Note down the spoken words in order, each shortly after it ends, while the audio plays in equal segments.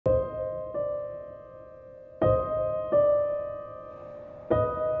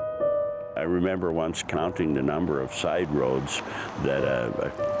I remember once counting the number of side roads that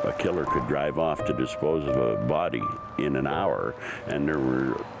a killer could drive off to dispose of a body in an hour, and there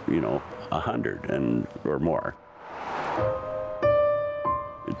were, 100 or more.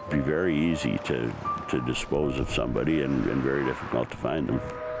 It'd be very easy to dispose of somebody and very difficult to find them.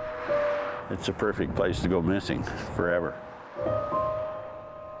 It's a perfect place to go missing forever.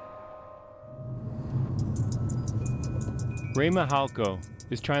 Ray Michalko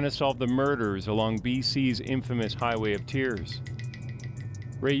is trying to solve the murders along BC's infamous Highway of Tears.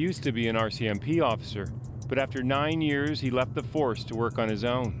 Ray used to be an RCMP officer, but after 9 years he left the force to work on his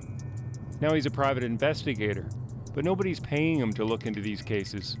own. Now he's a private investigator, but nobody's paying him to look into these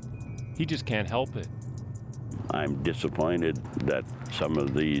cases. He just can't help it. I'm disappointed that some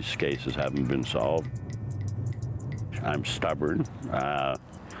of these cases haven't been solved. I'm stubborn.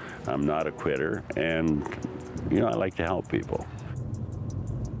 I'm not a quitter, and I like to help people.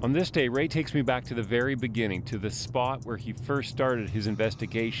 On this day, Ray takes me back to the very beginning, to the spot where he first started his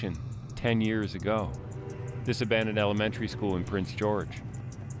investigation 10 years ago. This abandoned elementary school in Prince George.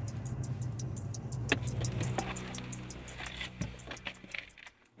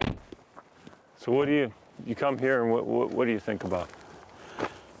 So what do you come here and what do you think about?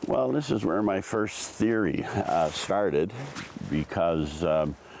 Well, this is where my first theory started, because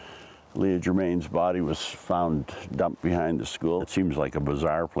Leah Germain's body was found dumped behind the school. It seems like a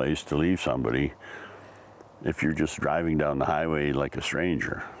bizarre place to leave somebody if you're just driving down the highway like a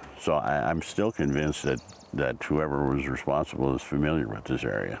stranger. So I'm still convinced that whoever was responsible is familiar with this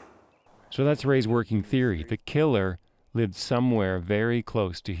area. So that's Ray's working theory. The killer lived somewhere very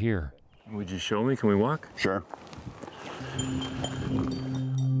close to here. Would you show me? Can we walk? Sure.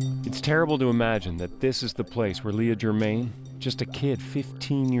 It's terrible to imagine that this is the place where Leah Germain, just a kid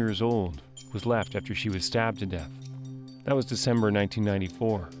 15 years old, was left after she was stabbed to death. That was December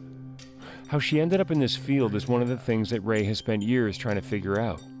 1994. How she ended up in this field is one of the things that Ray has spent years trying to figure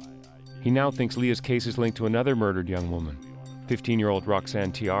out. He now thinks Leah's case is linked to another murdered young woman, 15-year-old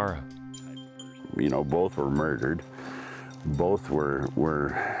Roxanne Tiara. Both were murdered. Both were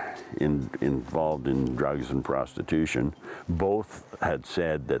involved in drugs and prostitution. Both had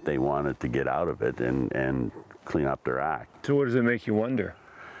said that they wanted to get out of it and clean up their act. So what does it make you wonder?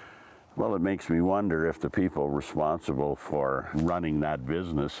 Well, it makes me wonder if the people responsible for running that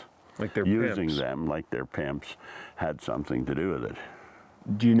business, like their using pimps, them like their pimps, had something to do with it.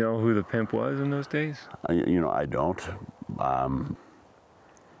 Do you know who the pimp was in those days? I don't. I'm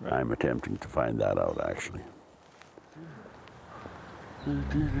attempting to find that out, actually.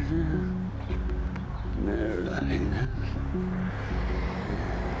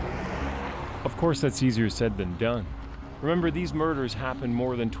 Of course, that's easier said than done. Remember, these murders happened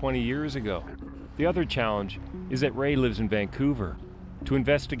more than 20 years ago. The other challenge is that Ray lives in Vancouver. To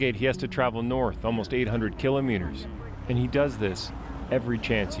investigate, he has to travel north, almost 800 kilometers. And he does this every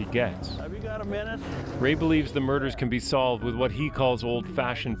chance he gets. Have you got a minute? Ray believes the murders can be solved with what he calls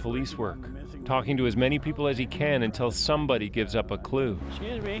old-fashioned police work, talking to as many people as he can until somebody gives up a clue.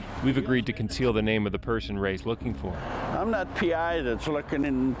 Excuse me. We've agreed to conceal the name of the person Ray's looking for. I'm not PI that's looking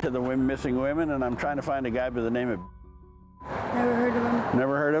into the missing women, and I'm trying to find a guy by the name of... Never heard of him.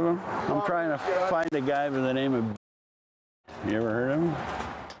 Never heard of him? I'm trying to find a guy by the name of... You ever heard of him?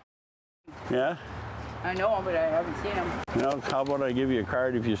 Yeah? I know him, but I haven't seen him. How about I give you a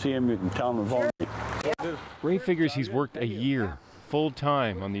card? If you see him, you can tell him to phone me. Yeah. Ray figures he's worked a year,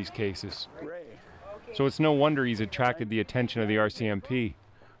 full-time, on these cases. So it's no wonder he's attracted the attention of the RCMP,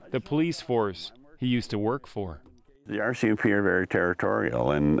 the police force he used to work for. The RCMP are very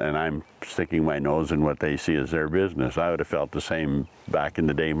territorial, and I'm sticking my nose in what they see as their business. I would have felt the same back in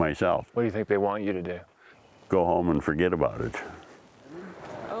the day myself. What do you think they want you to do? Go home and forget about it.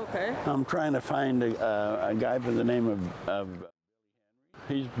 Okay. I'm trying to find a guy by the name of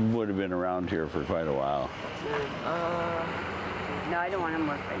he would have been around here for quite a while. No, I don't want him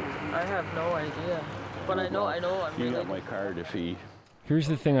working. I have no idea. But I know I'm You really... got my card if he... Here's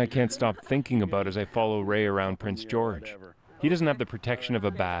the thing I can't stop thinking about as I follow Ray around Prince George. He doesn't have the protection of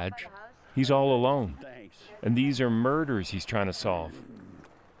a badge. He's all alone. And these are murders he's trying to solve.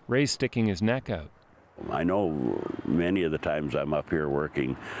 Ray's sticking his neck out. I know many of the times I'm up here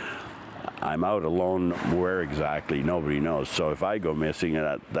working, I'm out alone. Where exactly, nobody knows. So if I go missing,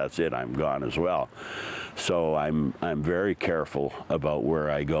 that's it, I'm gone as well. So I'm very careful about where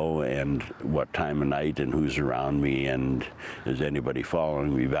I go and what time of night and who's around me, and is anybody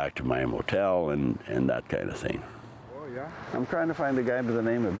following me back to my motel, and that kind of thing. Oh, yeah? I'm trying to find a guy by the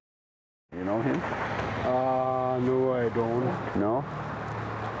name of... You know him? No, I don't. No?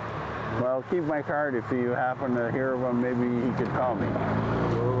 Well, keep my card. If you happen to hear of him, maybe he could call me.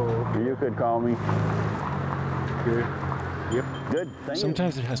 Oh. You could call me. Okay. Yep. Good. Thank you.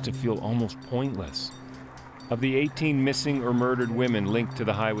 Sometimes it has to feel almost pointless. Of the 18 missing or murdered women linked to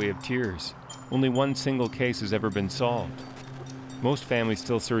the Highway of Tears, only one single case has ever been solved. Most families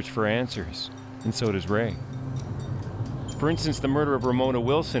still search for answers, and so does Ray. For instance, the murder of Ramona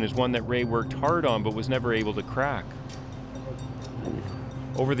Wilson is one that Ray worked hard on but was never able to crack.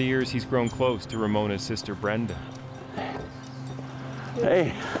 Over the years, he's grown close to Ramona's sister Brenda.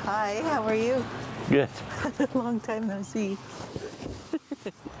 Hey. Hi, how are you? Good. Long time no see.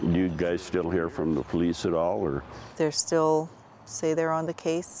 Do you guys still hear from the police at all, or? They're still, say they're on the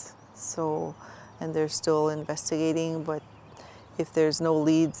case, and they're still investigating, but if there's no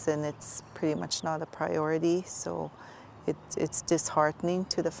leads, then it's pretty much not a priority, so it's disheartening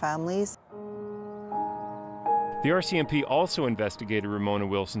to the families. The RCMP also investigated Ramona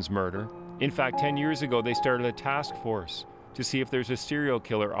Wilson's murder. In fact, 10 years ago, they started a task force to see if there's a serial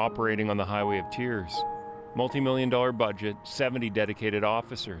killer operating on the Highway of Tears. Multi-million-dollar budget, 70 dedicated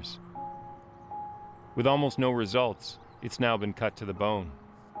officers. With almost no results, it's now been cut to the bone.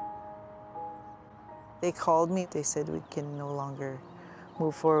 They called me, they said we can no longer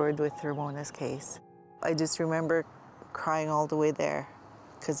move forward with Ramona's case. I just remember crying all the way there,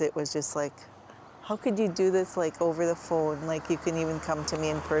 because it was just like, how could you do this like over the phone? Like you couldn't even come to me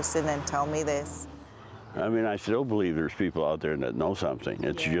in person and tell me this. I mean, I still believe there's people out there that know something.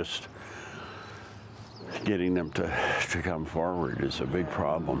 It's just getting them to come forward is a big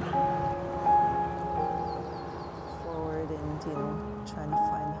problem. Forward and, trying to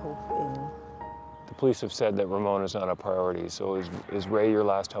find hope in. The police have said that Ramona's not a priority, so is Ray your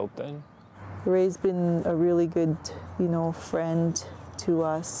last hope then? Ray's been a really good, friend to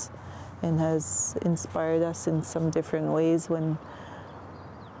us and has inspired us in some different ways when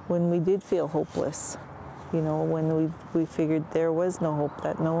we did feel hopeless. When we figured there was no hope,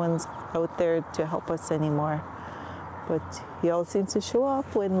 that no one's out there to help us anymore. But he always seems to show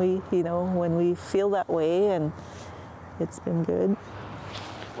up when we feel that way, and it's been good.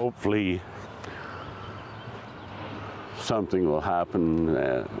 Hopefully something will happen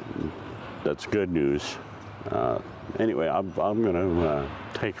that's good news. Anyway, I'm going to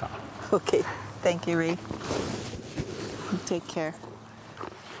take off. Okay, thank you, Ray. Take care.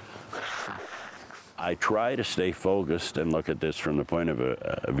 I try to stay focused and look at this from the point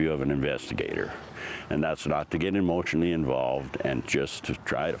of view of an investigator. And that's not to get emotionally involved and just to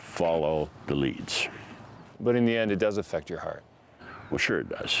try to follow the leads. But in the end, it does affect your heart. Well, sure it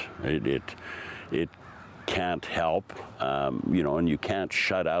does. It can't help, and you can't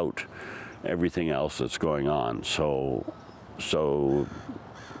shut out everything else that's going on. So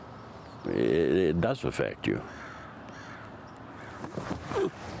it does affect you.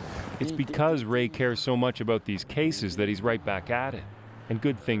 It's because Ray cares so much about these cases that he's right back at it. And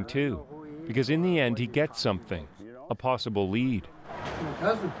good thing too, because in the end he gets something, a possible lead. My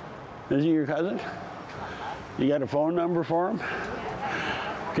cousin. Is he your cousin? You got a phone number for him?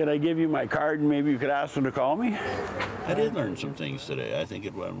 Could I give you my card and maybe you could ask him to call me? I did learn some things today. I think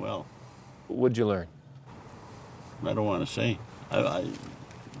it went well. What'd you learn? I don't want to say.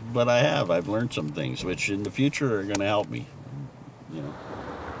 But I have. I've learned some things which in the future are going to help me.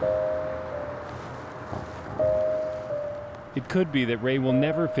 It could be that Ray will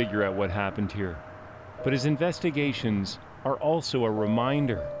never figure out what happened here, but his investigations are also a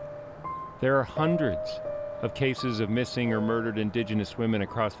reminder. There are hundreds of cases of missing or murdered Indigenous women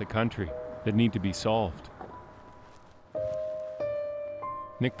across the country that need to be solved.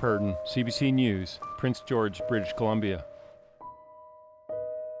 Nick Purdon, CBC News, Prince George, British Columbia.